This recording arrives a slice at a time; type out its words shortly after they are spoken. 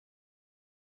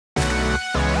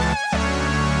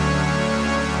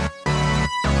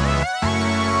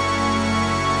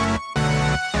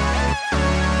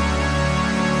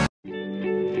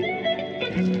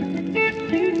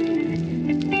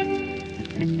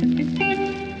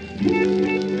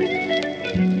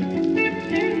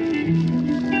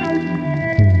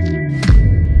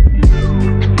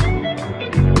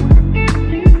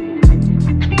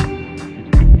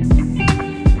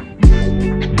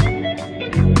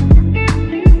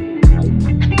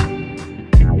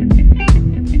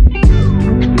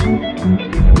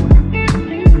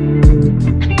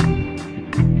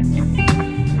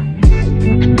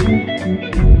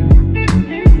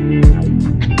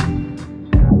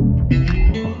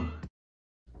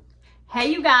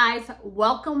Hey you guys,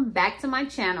 welcome back to my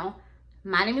channel.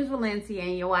 My name is Valencia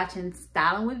and you're watching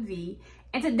Styling with V.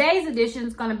 And today's edition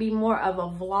is going to be more of a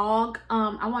vlog.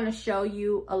 I want to show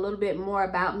you a little bit more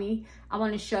about me. I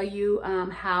want to show you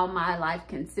how my life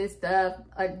consists of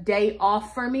a day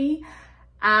off for me.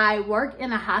 I work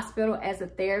in a hospital as a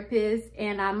therapist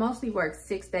and I mostly work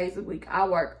 6 days a week. I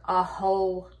work a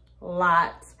whole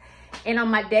lot. And on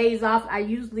my days off, I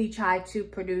usually try to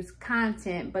produce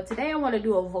content. But today I want to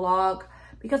do a vlog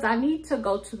because I need to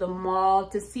go to the mall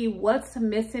to see what's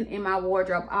missing in my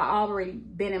wardrobe. I already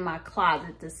been in my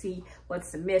closet to see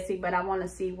what's missing, but I want to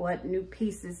see what new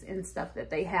pieces and stuff that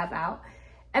they have out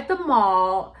at the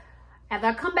mall. As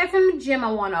I come back from the gym,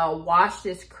 I want to wash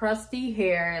this crusty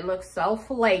hair. It looks so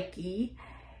flaky.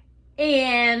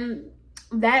 And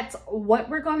that's what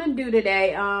we're gonna do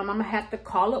today. I'm gonna have to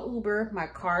call an Uber. My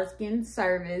car's getting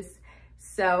serviced.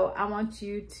 So I want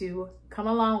you to come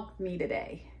along with me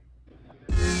today.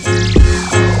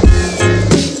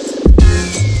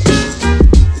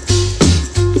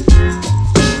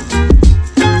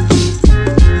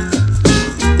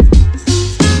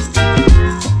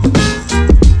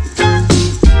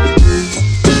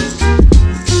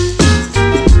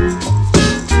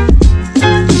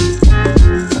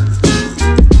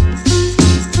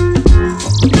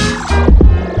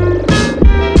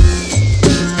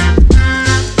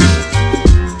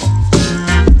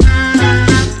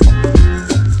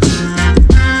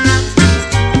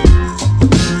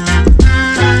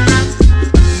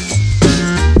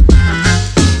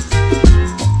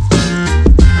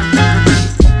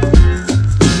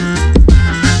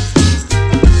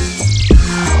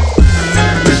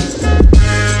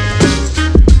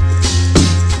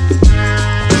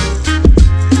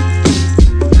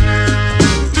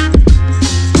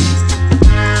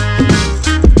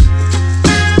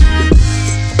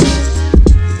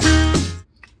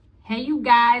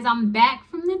 I'm back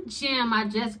from the gym. I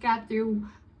just got through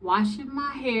washing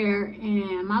my hair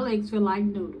and my legs feel like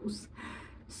noodles.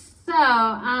 So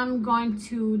I'm going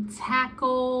to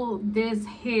tackle this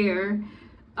hair.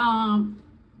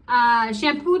 I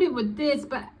shampooed it with this,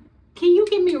 but can you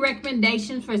give me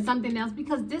recommendations for something else?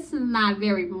 Because this is not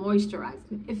very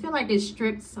moisturizing. It feels like it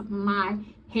strips my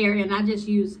hair and I just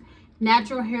use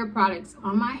natural hair products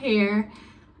on my hair.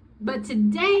 But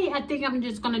today, I think I'm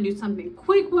just going to do something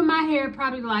quick with my hair.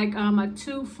 Probably like a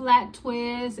 2 flat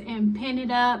twist and pin it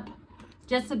up.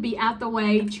 Just to be out the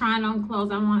way, trying on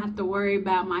clothes. I don't have to worry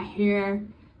about my hair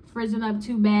frizzing up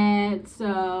too bad.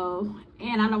 So,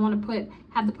 and I don't want to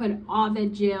have to put all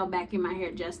that gel back in my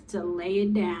hair just to lay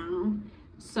it down.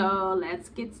 So, let's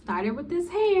get started with this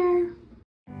hair.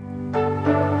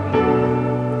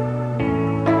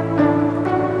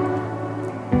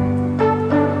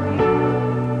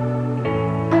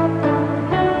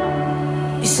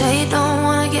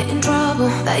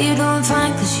 That you doing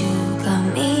fine cause you got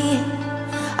me.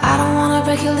 I don't wanna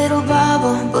break your little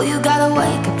bubble, but you gotta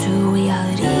wake up to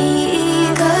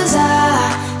reality. Cause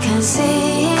I can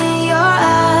see in your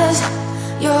eyes,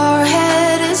 your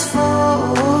head is full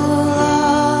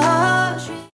of...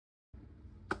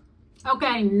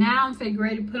 Okay, now I'm getting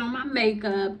ready to put on my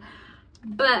makeup.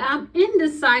 But I'm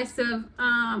indecisive.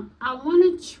 I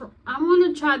want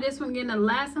to try this one again. The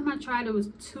last time I tried it was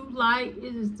too light.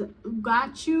 It is the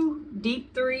Got You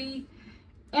Deep 3.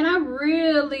 And I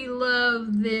really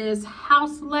love this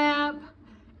House Lab.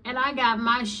 And I got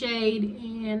my shade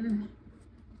in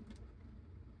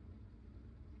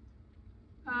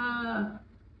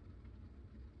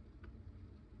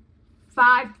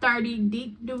 530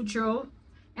 Deep Neutral.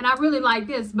 And I really like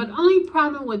this. But only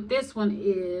problem with this one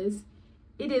is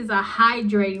it is a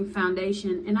hydrating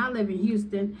foundation, and I live in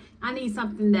Houston. I need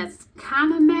something that's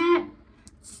kind of matte.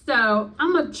 So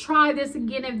I'm gonna try this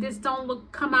again. If this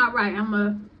don't come out right, I'm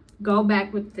gonna go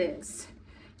back with this.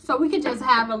 So we can just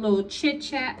have a little chit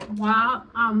chat while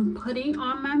I'm putting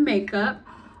on my makeup.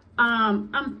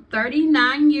 I'm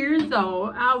 39 years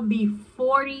old. I'll be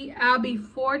 40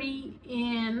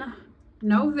 in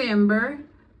November.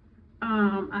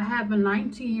 I have a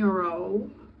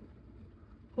 19-year-old.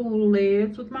 who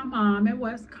lives with my mom in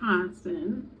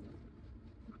Wisconsin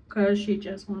because she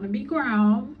just want to be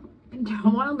grown and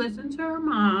don't want to listen to her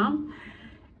mom.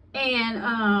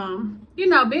 And you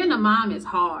know, being a mom is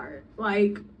hard.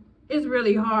 Like, it's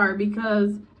really hard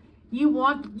because you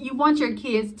want your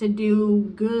kids to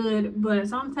do good, but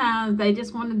sometimes they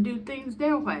just want to do things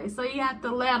their way, so you have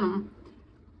to let them.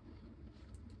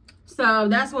 So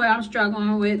that's what I'm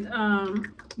struggling with.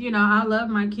 You know, I love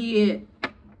my kid,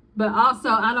 but also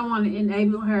I don't want to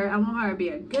enable her. I want her to be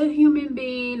a good human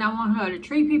being. I want her to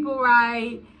treat people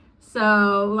right.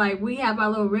 So like we have our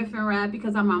little riff and rap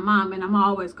because I'm my mom and I'm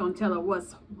always gonna tell her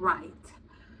what's right.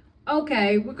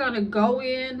 Okay, we're gonna go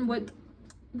in with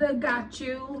the Got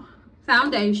You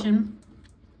foundation.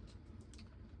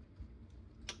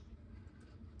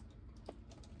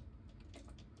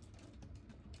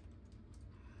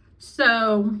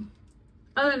 So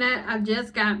other than that, I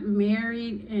just got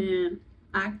married in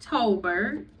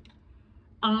October.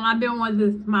 I've been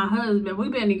with my husband. We've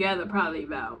been together probably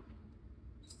about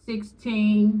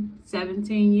 16,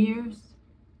 17 years.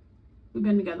 We've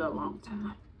been together a long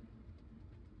time.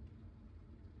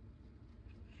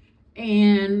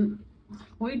 And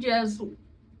we just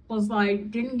was like,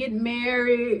 didn't get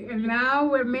married. And now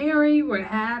we're married. We're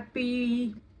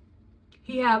happy.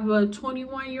 He have a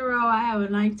 21-year-old. I have a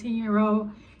 19-year-old.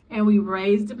 And we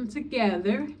raised them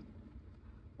together.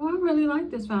 Well, I really like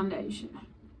this foundation.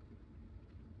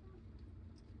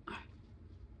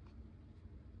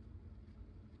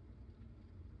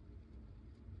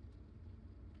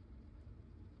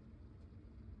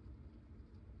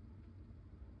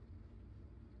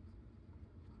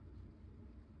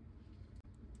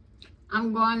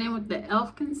 I'm going in with the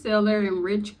e.l.f. concealer in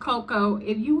Rich Cocoa.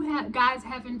 If you guys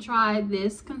haven't tried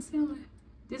this concealer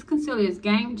is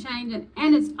game changing,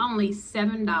 and it's only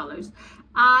 $7.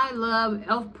 I love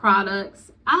e.l.f. products.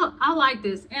 I like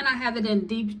this, and I have it in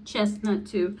deep chestnut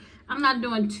too. I'm not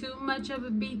doing too much of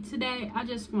a beat today. I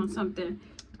just want something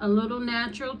a little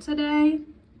natural today.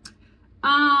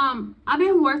 I've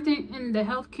been working in the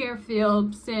healthcare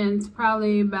field since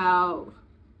probably about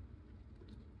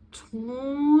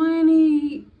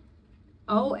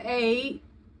 2008.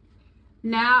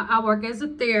 Now I work as a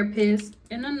therapist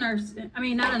in a nursing,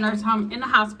 not a nurse home, in a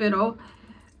hospital.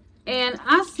 And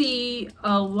I see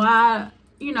a lot,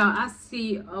 I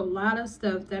see a lot of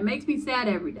stuff that makes me sad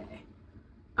every day.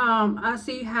 I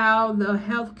see how the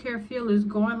healthcare field is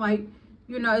going. Like,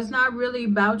 it's not really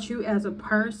about you as a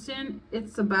person.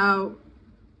 It's about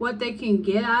what they can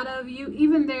get out of you,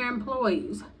 even their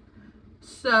employees.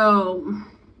 So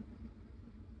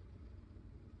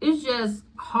it's just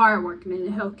hard working in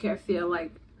the healthcare field.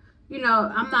 Like,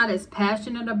 I'm not as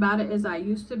passionate about it as I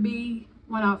used to be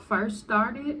when I first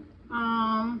started.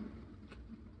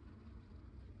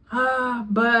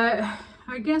 But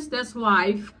I guess that's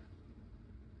life.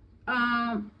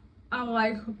 I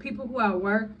like people who I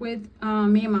work with.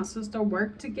 Me and my sister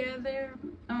work together.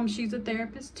 She's a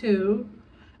therapist too.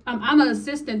 I'm an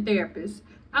assistant therapist.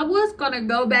 I was gonna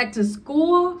go back to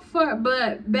school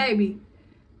but baby,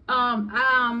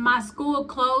 my school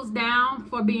closed down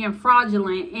for being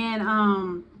fraudulent,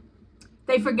 and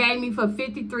they forgave me for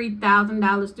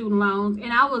 $53,000 student loans.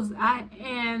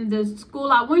 And the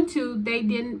school I went to,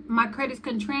 my credits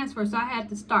couldn't transfer, so I had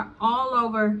to start all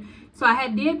over. So I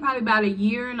did probably about a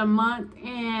year and a month,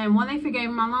 and when they forgave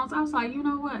me my loans, I was like, you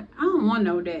know what, I don't want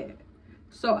no debt.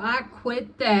 So I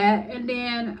quit that, and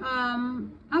then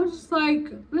I was just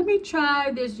like, let me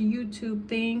try this YouTube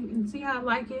thing and see how I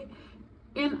like it.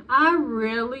 And I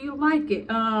really like it.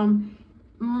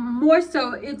 More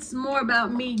so, it's more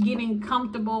about me getting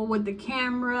comfortable with the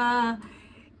camera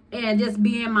and just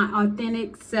being my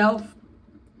authentic self.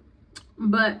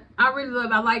 But I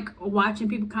like watching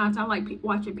people content. I like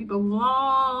watching people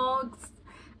vlogs.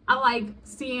 I like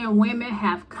seeing women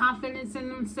have confidence in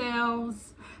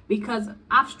themselves, because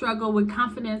I've struggled with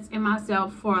confidence in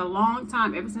myself for a long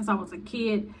time, ever since I was a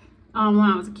kid. When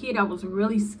I was a kid, I was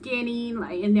really skinny,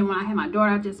 and then when I had my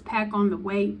daughter, I just pack on the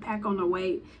weight.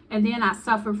 And then I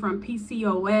suffered from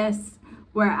PCOS,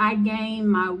 where I gained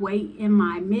my weight in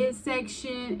my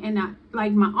midsection, and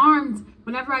my arms,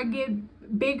 whenever I get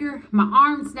bigger, my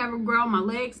arms never grow, my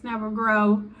legs never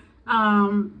grow.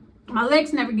 My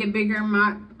legs never get bigger,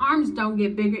 my arms don't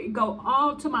get bigger. It go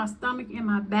all to my stomach and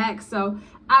my back. So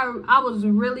I was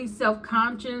really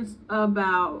self-conscious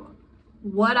about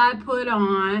what I put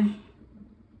on,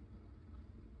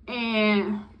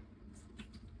 and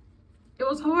it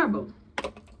was horrible.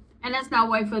 And that's not a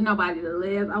way for nobody to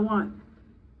live. I want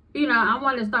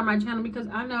to start my channel because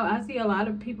I see a lot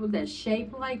of people that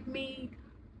shape like me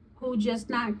who just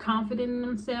not confident in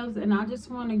themselves, and I just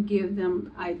want to give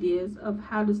them ideas of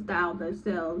how to style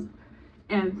themselves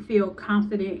and feel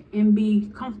confident and be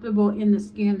comfortable in the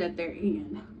skin that they're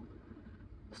in.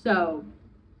 So,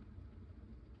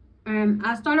 and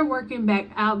I started working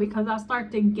back out because I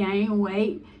started to gain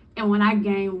weight, and when I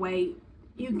gain weight,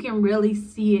 you can really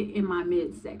see it in my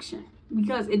midsection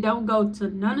because it don't go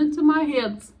to none into my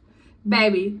hips.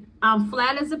 Baby, I'm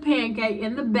flat as a pancake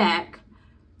in the back.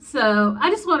 So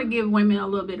I just want to give women a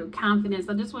little bit of confidence.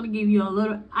 I just want to give you a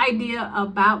little idea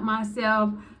about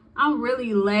myself. I'm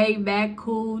really laid back,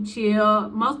 cool, chill.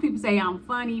 Most people say I'm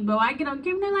funny, but I get on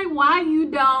camera, they're like, why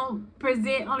you don't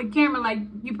present on the camera like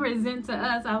you present to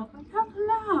us? I was like, I don't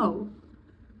know.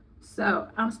 So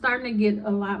I'm starting to get a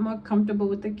lot more comfortable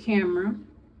with the camera.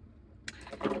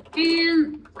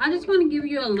 And I just want to give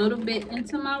you a little bit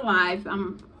into my life.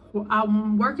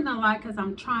 I'm working a lot because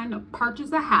I'm trying to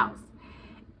purchase a house.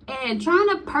 And trying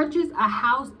to purchase a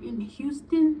house in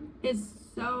Houston is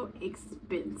so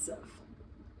expensive.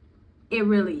 It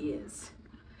really is.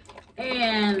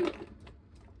 And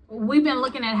we've been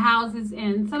looking at houses,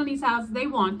 and some of these houses, they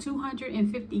want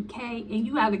 $250K, and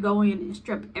you have to go in and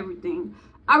strip everything.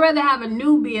 I'd rather have a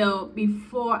new build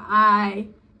before I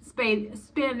spend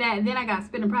that, and then I got to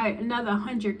spend probably another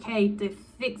 $100K to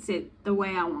fix it the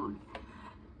way I want.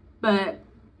 But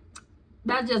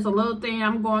that's just a little thing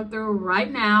I'm going through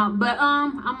right now. But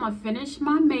I'm gonna finish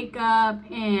my makeup,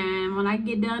 and when I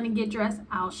get done and get dressed,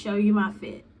 I'll show you my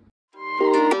fit.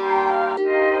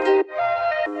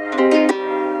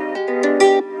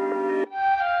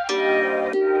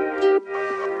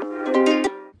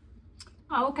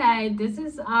 Okay, this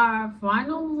is our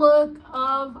final look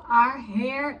of our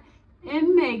hair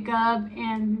and makeup,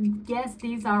 and yes,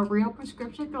 these are real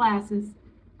prescription glasses.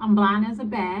 I'm blind as a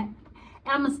bat.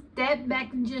 And I'm gonna step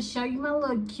back and just show you my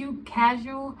little cute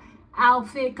casual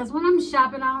outfit, because when I'm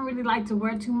shopping, I don't really like to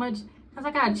wear too much because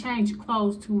I gotta change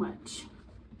clothes too much.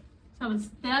 So I'm gonna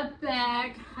step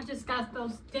back. I just got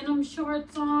those denim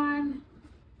shorts on,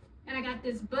 and I got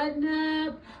this button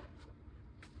up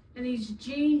and these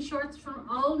jean shorts from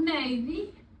Old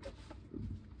Navy.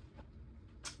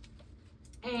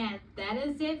 And that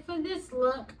is it for this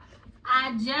look.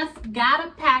 I just got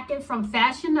a packet from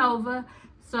Fashion Nova,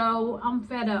 so I'm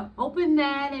finna open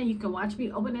that, and you can watch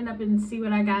me open it up and see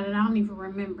what I got, and I don't even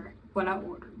remember what I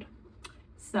ordered.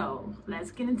 So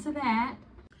let's get into that.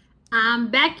 I'm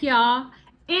back, y'all.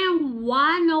 And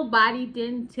why nobody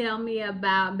didn't tell me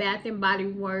about Bath and Body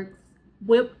Works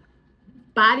whipped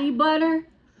body butter?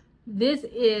 This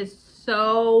is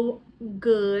so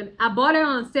good. I bought it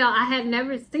on sale. I had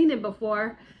never seen it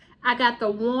before. I got the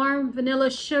warm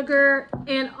vanilla sugar,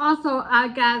 and also I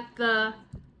got the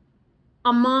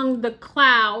Among the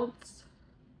Clouds,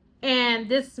 and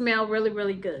this smells really,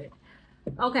 really good.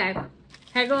 Okay,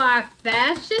 here go our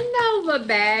Fashion Nova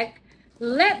bag.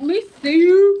 Let me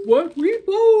see what we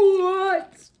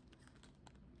bought.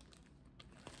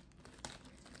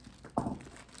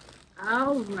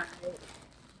 All right.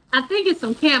 I think it's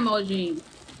some camo jeans.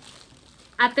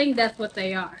 I think that's what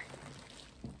they are.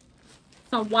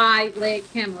 Some wide leg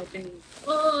camo jeans.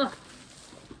 Ugh.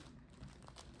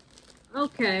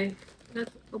 Okay,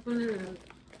 let's open it up.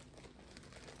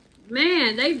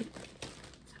 Man, they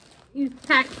use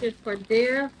packages for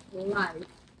dear life.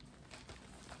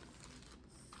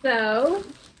 So,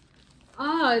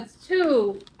 oh, it's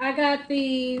two. I got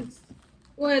these,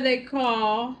 what are they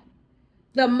called?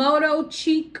 The Moto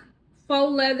Cheek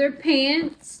faux leather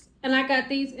pants. And I got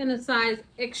these in a size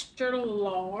extra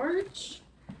large.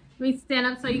 Let me stand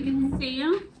up so you can see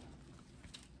them.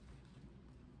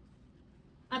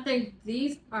 I think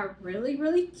these are really,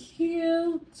 really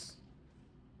cute.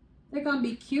 They're gonna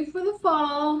be cute for the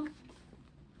fall.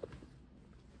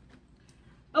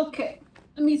 Okay,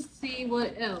 let me see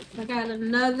what else. I got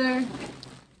another.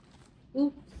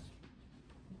 Oops.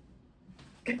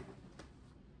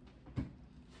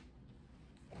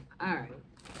 All right.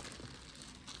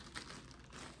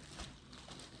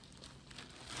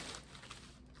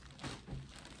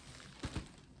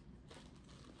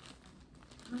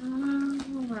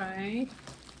 All right.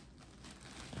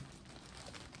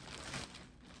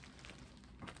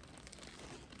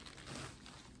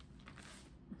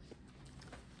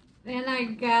 And I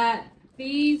got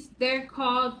these. They're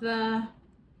called the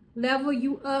Level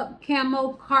You Up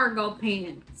Camo Cargo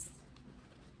Pants.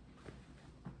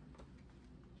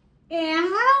 And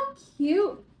how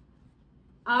cute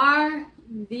are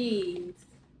these?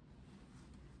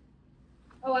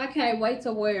 Oh, I can't wait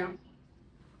to wear them.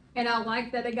 And I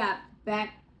like that they got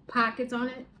back pockets on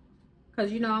it,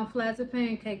 because you know I'm flat as a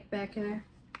pancake back there.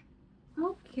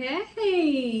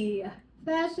 Okay,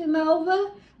 Fashion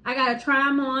Nova. I gotta try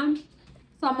them on.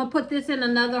 So I'm gonna put this in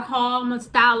another haul. I'm gonna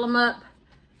style them up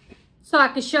so I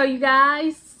can show you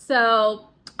guys. So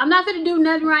I'm not gonna do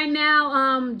nothing right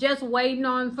now. Just waiting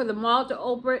on for the mall to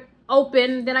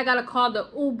open. Then I gotta call the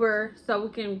Uber so we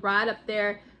can ride up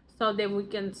there, so that we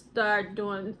can start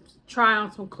try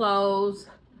on some clothes.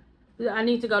 I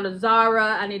need to go to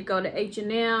Zara. I need to go to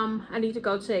H&M. I need to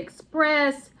go to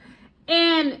Express.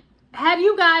 And have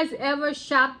you guys ever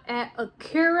shopped at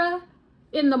Akira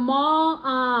in the mall?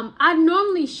 I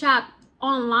normally shop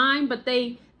online, but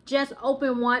they just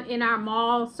opened one in our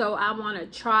mall, so I want to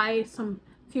try some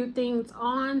few things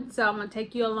on. So I'm going to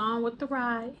take you along with the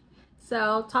ride.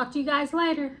 So talk to you guys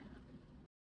later.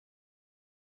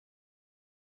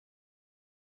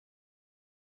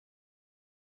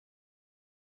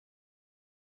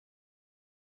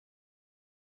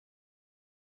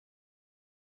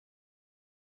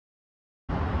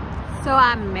 So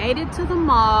I made it to the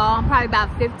mall, probably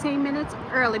about 15 minutes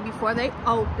early before they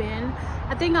open.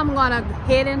 I think I'm gonna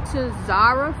head into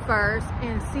Zara first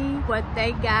and see what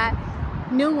they got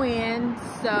new in.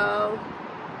 So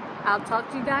I'll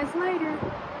talk to you guys later.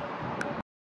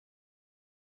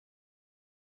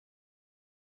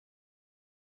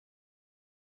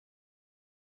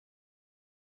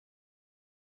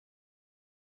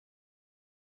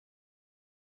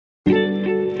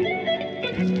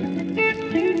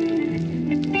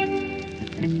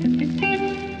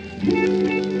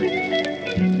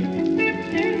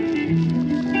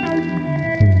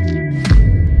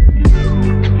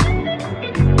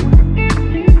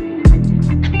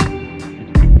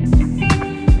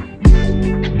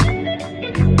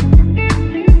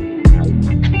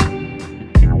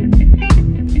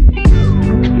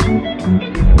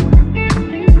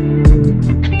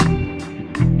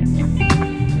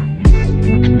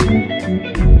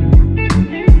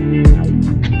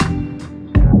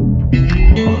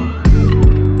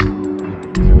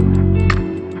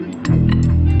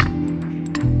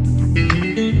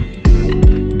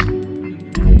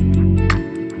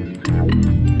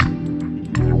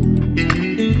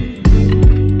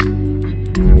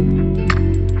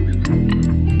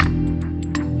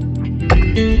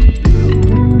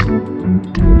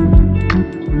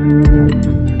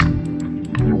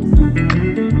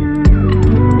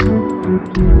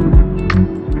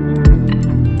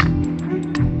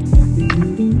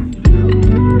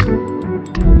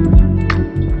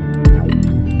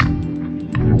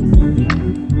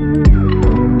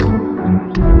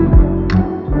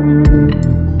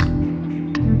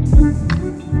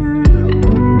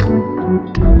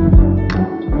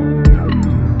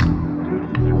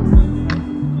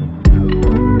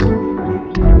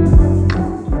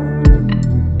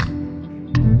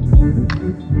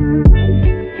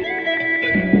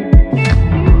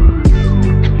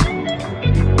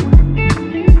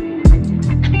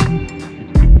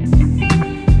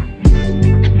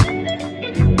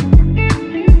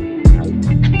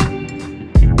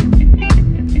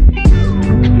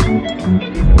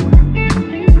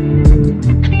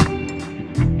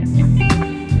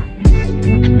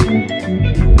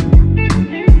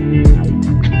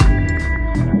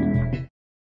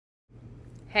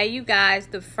 Hey you guys,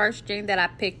 the first jean that I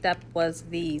picked up was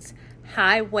these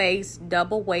high waist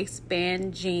double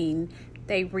waistband jean.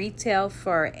 They retail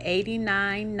for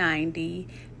 $89.90.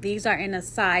 These are in a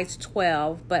size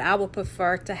 12, but I would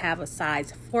prefer to have a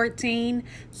size 14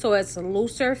 so it's a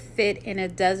looser fit and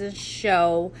it doesn't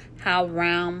show how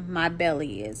round my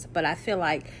belly is. But I feel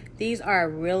like these are a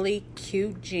really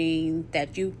cute jean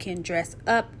that you can dress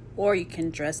up or you can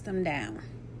dress them down.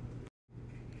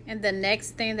 And the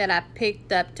next thing that I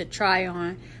picked up to try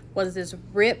on was this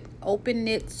ripped open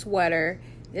knit sweater.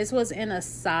 This was in a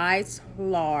size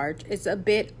large. It's a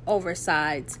bit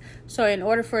oversized. So in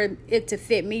order for it to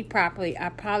fit me properly, I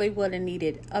probably would have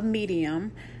needed a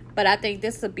medium. But I think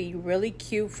this would be really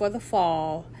cute for the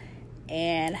fall.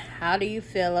 And how do you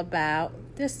feel about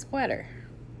this sweater?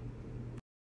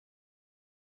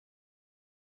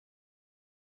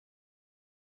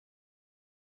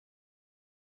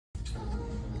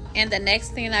 And the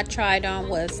next thing I tried on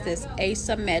was this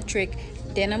asymmetric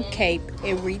denim cape.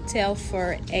 It retailed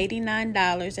for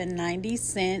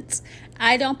 $89.90.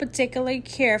 I don't particularly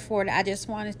care for it. I just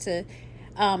wanted to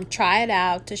try it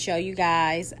out to show you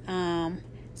guys.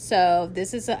 So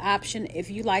this is an option if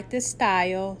you like this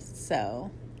style. So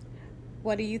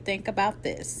what do you think about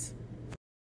this?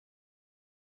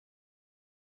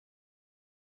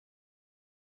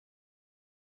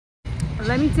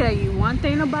 Let me tell you one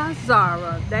thing about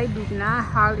Zara. They do not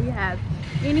hardly have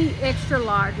any extra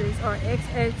larges or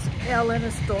XXL in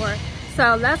the store.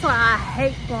 So that's why I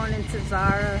hate going into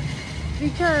Zara,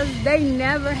 because they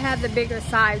never have the bigger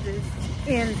sizes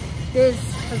in this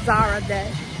Zara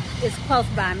that is close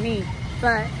by me.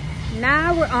 But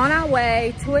now we're on our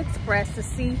way to Express to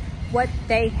see what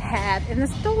they have in the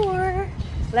store.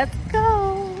 Let's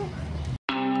go.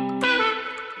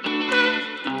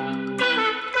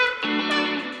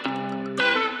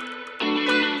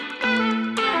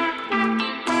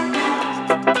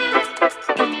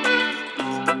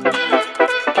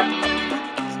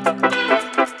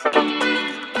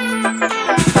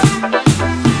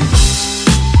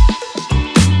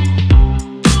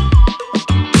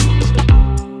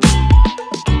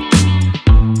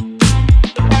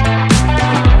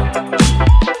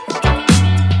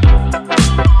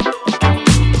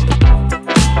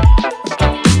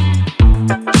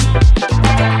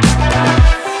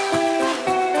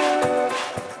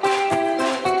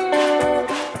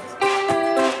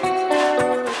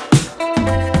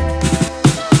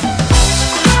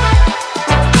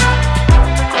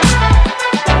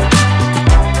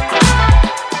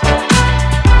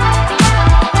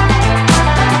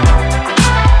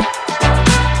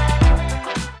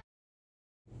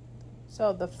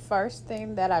 So the first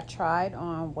thing that I tried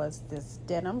on was this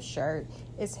denim shirt.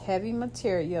 It's heavy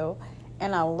material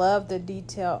and I love the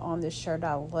detail on this shirt.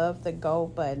 I love the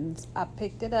gold buttons. I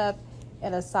picked it up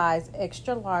in a size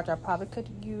extra large. I probably could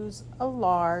use a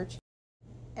large.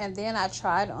 And then I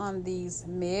tried on these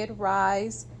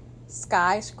mid-rise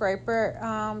skyscraper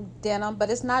denim, but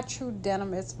it's not true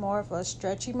denim. It's more of a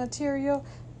stretchy material.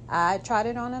 I tried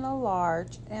it on in a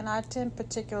large and I didn't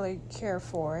particularly care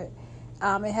for it.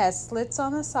 It has slits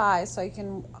on the side, so you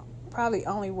can probably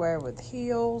only wear it with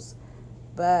heels.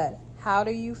 But how do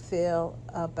you feel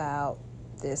about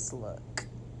this look?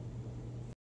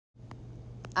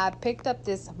 I picked up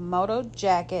this moto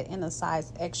jacket in a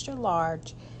size extra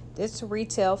large. This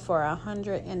retailed for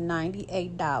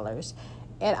 $198.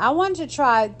 And I wanted to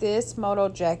try this moto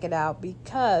jacket out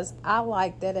because I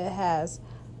like that it has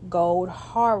gold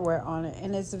hardware on it.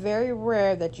 And it's very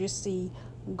rare that you see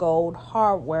gold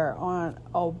hardware on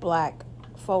a black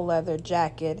faux leather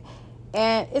jacket,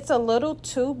 and it's a little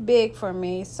too big for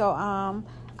me, so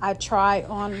I tried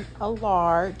on a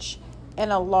large,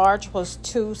 and a large was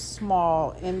too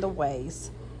small in the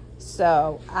waist,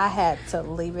 so I had to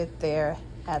leave it there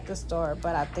at the store.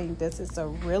 But I think this is a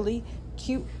really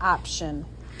cute option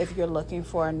if you're looking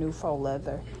for a new faux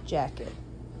leather jacket.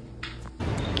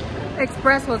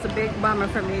 Express was a big bummer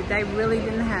for me. They really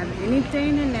didn't have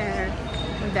anything in there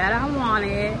that I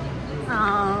wanted.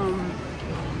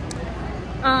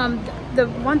 The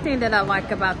one thing that I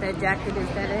like about that jacket is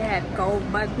that it had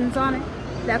gold buttons on it.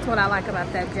 That's what I like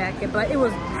about that jacket. But it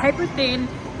was paper thin.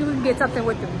 You can get something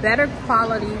with a better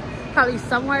quality, probably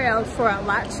somewhere else for a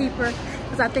lot cheaper.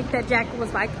 Because I think that jacket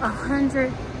was like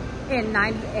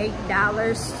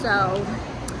 $198. So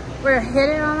we're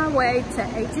headed on our way to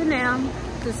H&M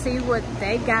to see what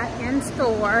they got in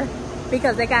store,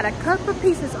 because they got a couple of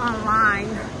pieces online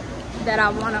that I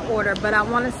want to order, but I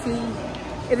want to see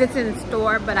if it's in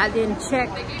store, but I didn't check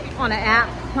on the app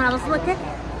when I was looking.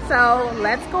 So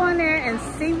let's go in there and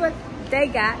see what they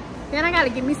got. Then I got to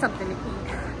give me something to eat.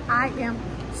 I am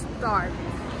starving.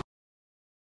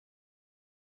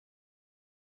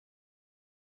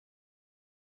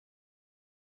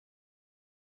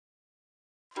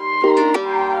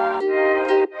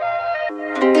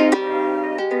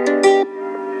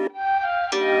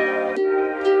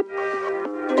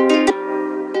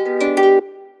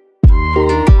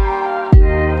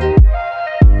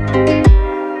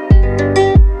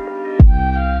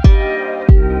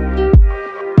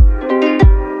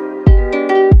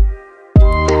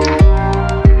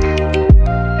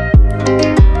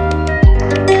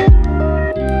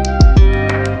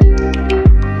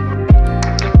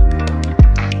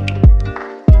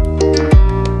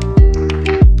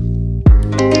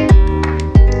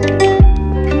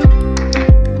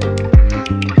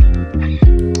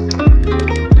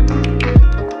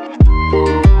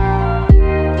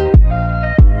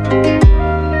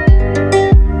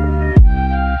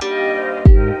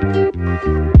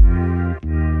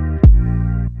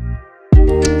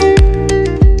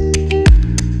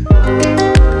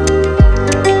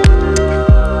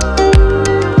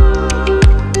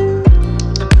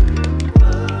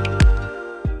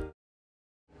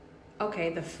 Okay,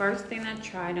 the first thing I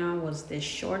tried on was this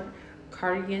short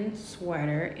cardigan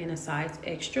sweater in a size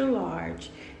extra large,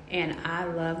 and I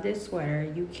love this sweater.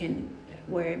 You can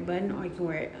wear it button or you can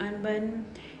wear it unbuttoned.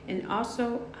 And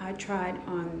also I tried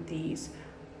on these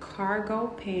cargo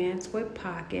pants with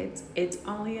pockets. It's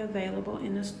only available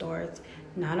in the stores,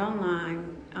 not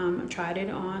online. I tried it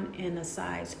on in a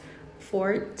size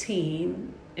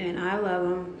 14 and I love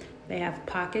them. They have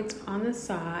pockets on the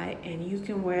side, and you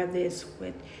can wear this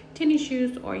with tennis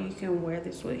shoes or you can wear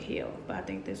this with heels. But I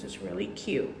think this is really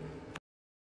cute.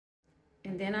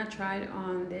 And then I tried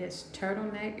on this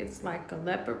turtleneck. It's like a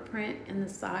leopard print and the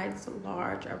sides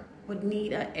large. I would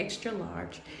need an extra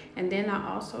large. And then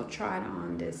I also tried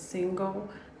on this single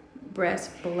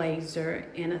breast blazer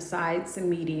in a size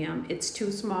medium. It's too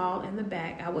small in the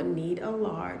back. I would need a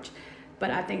large. But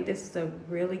I think this is a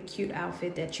really cute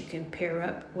outfit that you can pair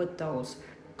up with those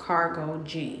cargo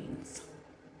jeans.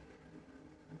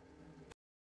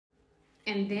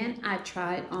 And then I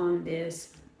tried on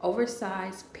this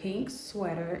oversized pink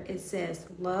sweater. It says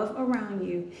love around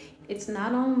you. It's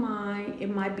not online.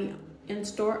 It might be in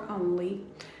store only.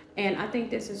 And I think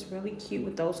this is really cute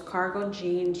with those cargo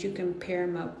jeans. You can pair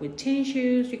them up with tennis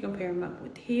shoes. You can pair them up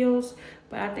with heels.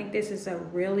 But I think this is a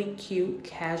really cute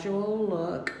casual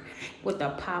look with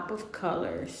a pop of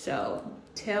color. So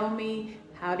tell me,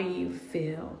 how do you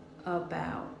feel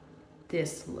about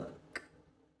this look?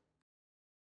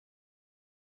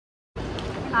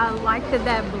 I liked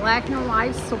that black and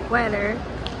white sweater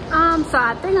So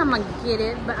I think I'm gonna get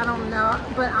it, but I don't know.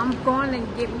 But I'm going to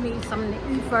get me something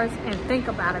to eat first and think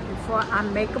about it before I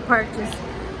make a purchase.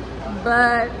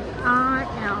 But I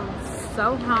am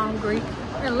so hungry.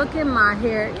 And look at my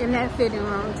hair in that fitting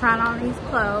room, trying on these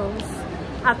clothes.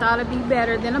 I thought it'd be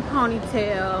better than a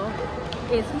ponytail.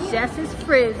 It's just as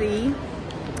frizzy.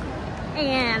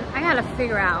 And I gotta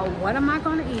figure out, what am I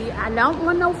gonna eat? I don't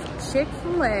want no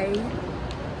Chick-fil-A.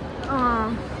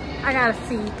 I gotta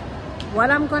see what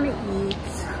I'm gonna eat.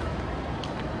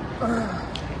 Ugh.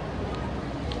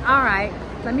 All right,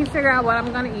 let me figure out what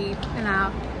I'm gonna eat, and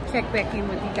I'll check back in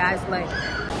with you guys later.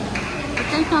 I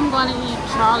think I'm gonna eat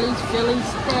Charlie's Philly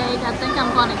steak. I think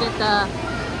I'm gonna get the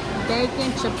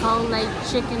bacon chipotle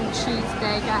chicken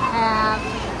cheesesteak I have,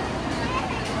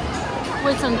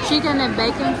 with some chicken and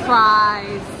bacon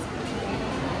fries,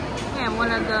 and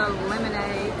one of the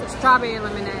lemonade, the strawberry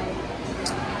lemonade.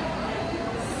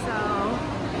 So,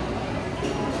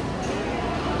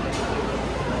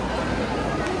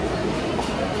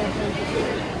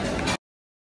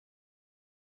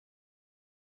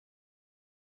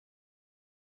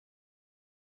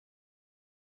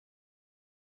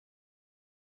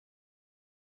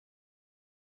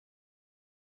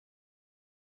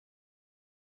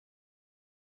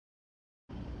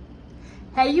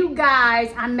 hey you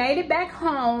guys, I made it back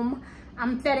home.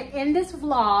 I'm gonna end this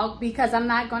vlog because I'm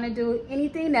not gonna do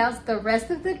anything else the rest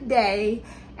of the day.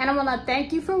 And I wanna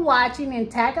thank you for watching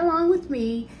and tag along with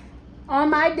me on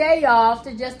my day off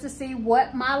to see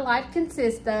what my life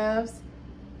consists of.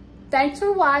 Thanks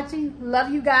for watching.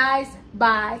 Love you guys.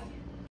 Bye.